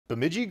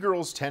Bemidji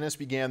girls tennis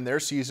began their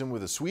season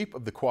with a sweep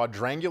of the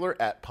quadrangular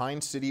at Pine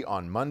City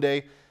on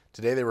Monday.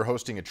 Today they were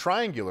hosting a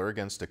triangular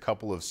against a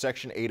couple of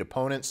Section 8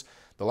 opponents.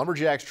 The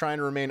Lumberjacks, trying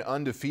to remain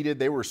undefeated,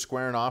 they were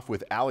squaring off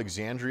with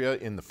Alexandria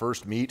in the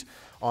first meet.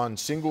 On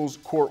singles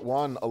court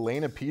 1,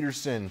 Elena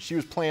Peterson, she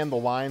was playing the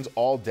lines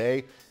all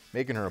day,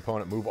 making her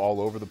opponent move all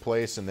over the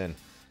place and then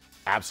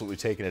absolutely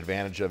taking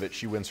advantage of it.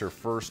 She wins her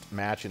first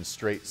match in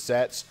straight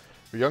sets.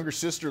 Her younger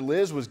sister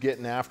Liz was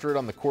getting after it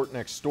on the court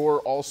next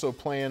door, also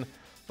playing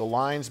the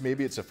lines.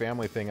 Maybe it's a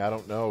family thing, I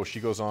don't know. She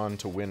goes on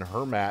to win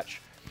her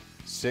match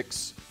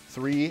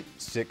 6-3,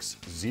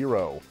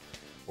 6-0.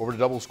 Over to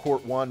doubles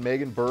court 1,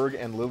 Megan Berg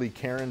and Lily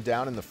Karen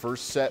down in the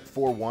first set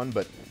 4-1,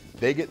 but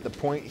they get the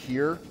point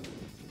here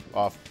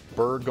off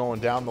Berg going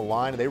down the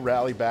line. They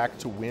rally back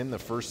to win the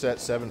first set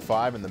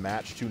 7-5 and the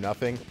match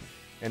 2-0.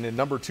 And in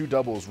number 2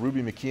 doubles,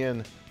 Ruby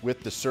McKeon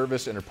with the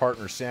service and her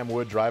partner Sam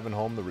Wood driving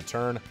home the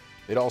return.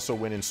 They'd also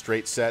win in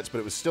straight sets, but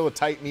it was still a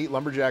tight meet.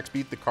 Lumberjacks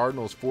beat the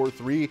Cardinals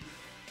 4-3.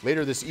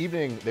 Later this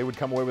evening, they would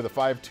come away with a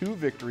 5-2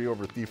 victory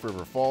over Thief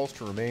River Falls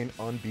to remain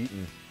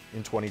unbeaten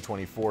in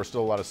 2024.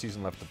 Still a lot of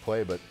season left to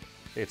play, but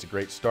hey, it's a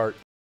great start.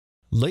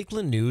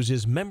 Lakeland News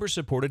is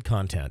member-supported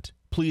content.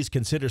 Please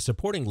consider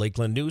supporting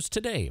Lakeland News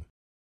today.